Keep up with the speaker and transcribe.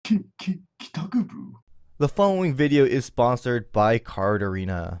The following video is sponsored by Card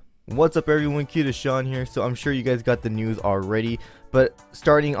Arena. What's up everyone, KitaSean here. So I'm sure you guys got the news already, but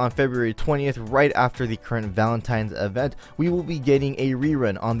starting on February 20th, right after the current Valentine's event, we will be getting a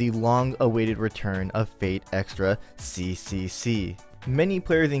rerun on the long awaited return of Fate Extra CCC. Many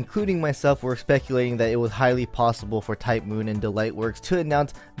players, including myself, were speculating that it was highly possible for Type Moon and Delightworks to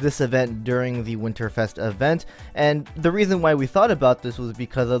announce this event during the Winterfest event, and the reason why we thought about this was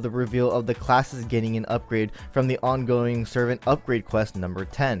because of the reveal of the classes getting an upgrade from the ongoing Servant Upgrade Quest number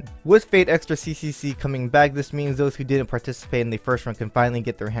 10. With Fate Extra CCC coming back, this means those who didn't participate in the first run can finally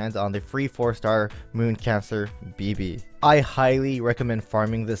get their hands on the free 4-star Moon Cancer BB. I highly recommend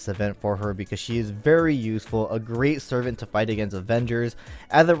farming this event for her because she is very useful, a great servant to fight against Avengers.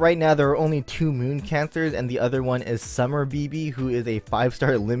 As of right now, there are only 2 Moon Cancers, and the other one is Summer BB, who is a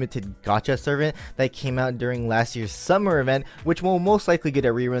 5-star limited gacha servant that came out during last year's summer event, which will most likely get a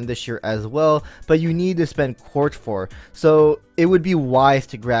rerun this year as well, but you need to spend quartz for. So it would be wise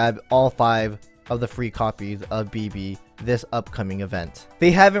to grab all 5 of the free copies of BB this upcoming event.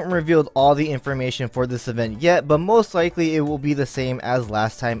 They haven't revealed all the information for this event yet, but most likely it will be the same as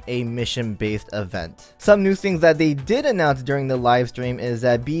last time, a mission based event. Some new things that they did announce during the live stream is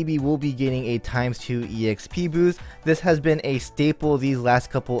that BB will be getting a ×2 EXP boost. This has been a staple these last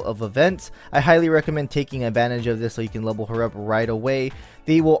couple of events. I highly recommend taking advantage of this so you can level her up right away.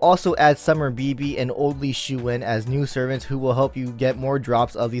 They will also add Summer BB and Oldly Shuwen as new servants who will help you get more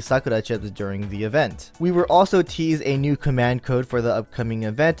drops of the Sakura chips during the event. We were also teased a new command code for the upcoming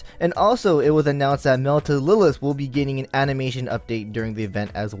event, and also it was announced that Melta Lilith will be getting an animation update during the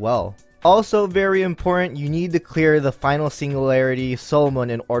event as well. Also very important, you need to clear the final Singularity Solomon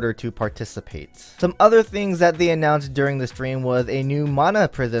in order to participate. Some other things that they announced during the stream was a new Mana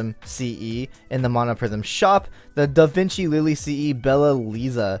Prism CE in the Mana Prism shop, the Da Vinci Lily CE Bella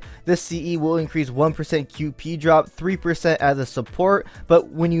Lisa. This CE will increase 1% QP drop, 3% as a support, but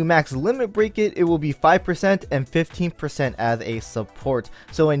when you max limit break it, it will be 5% and 15% as a support.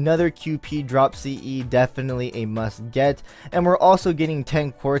 So another QP drop CE, definitely a must get, and we're also getting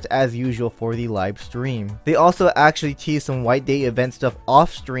 10 quartz as usual for the live stream. They also actually teased some White Day event stuff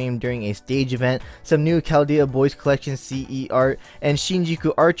off stream during a stage event, some new Chaldea Boys Collection CE art, and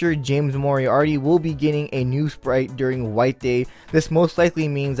Shinjuku Archer James Moriarty will be getting a new sprite during White Day. This most likely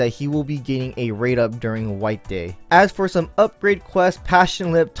means that he will be getting a raid up during White Day. As for some upgrade quests,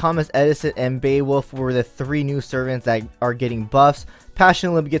 Passion Lip, Thomas Edison, and Beowulf were the 3 new servants that are getting buffs.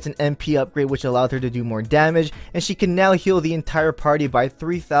 Passion Lip gets an MP upgrade which allows her to do more damage, and she can now heal the entire party by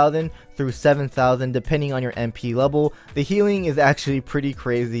 3,000 through 7,000 depending on your MP level. The healing is actually pretty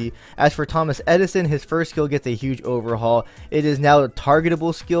crazy. As for Thomas Edison, his first skill gets a huge overhaul. It is now a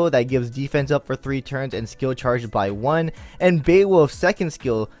targetable skill that gives defense up for 3 turns and skill charged by 1, and Beowulf's second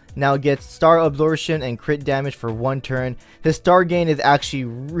skill now gets star absorption and crit damage for 1 turn. His star gain is actually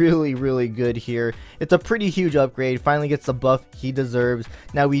really good here. It's a pretty huge upgrade, finally gets the buff he deserves.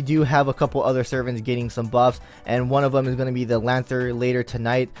 Now we do have a couple other servants getting some buffs, and one of them is going to be the Lancer later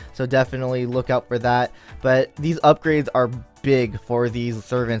tonight, so definitely look out for that. But these upgrades are big for these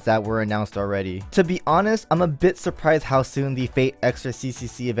servants that were announced already. To be honest, I'm a bit surprised how soon the Fate Extra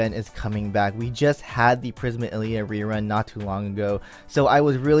CCC event is coming back. We just had the Prisma Ilia rerun not too long ago, so I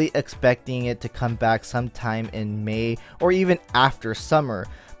was really expecting it to come back sometime in May or even after summer.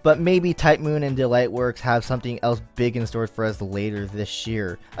 But maybe Type Moon and Delightworks have something else big in store for us later this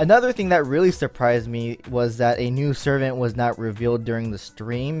year. Another thing that really surprised me was that a new servant was not revealed during the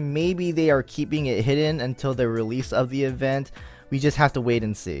stream. Maybe they are keeping it hidden until the release of the event. We just have to wait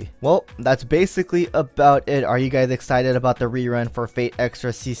and see. Well, that's basically about it. Are you guys excited about the rerun for Fate Extra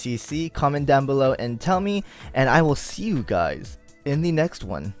CCC? Comment down below and tell me, and I will see you guys in the next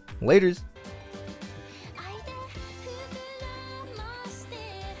one. Laters!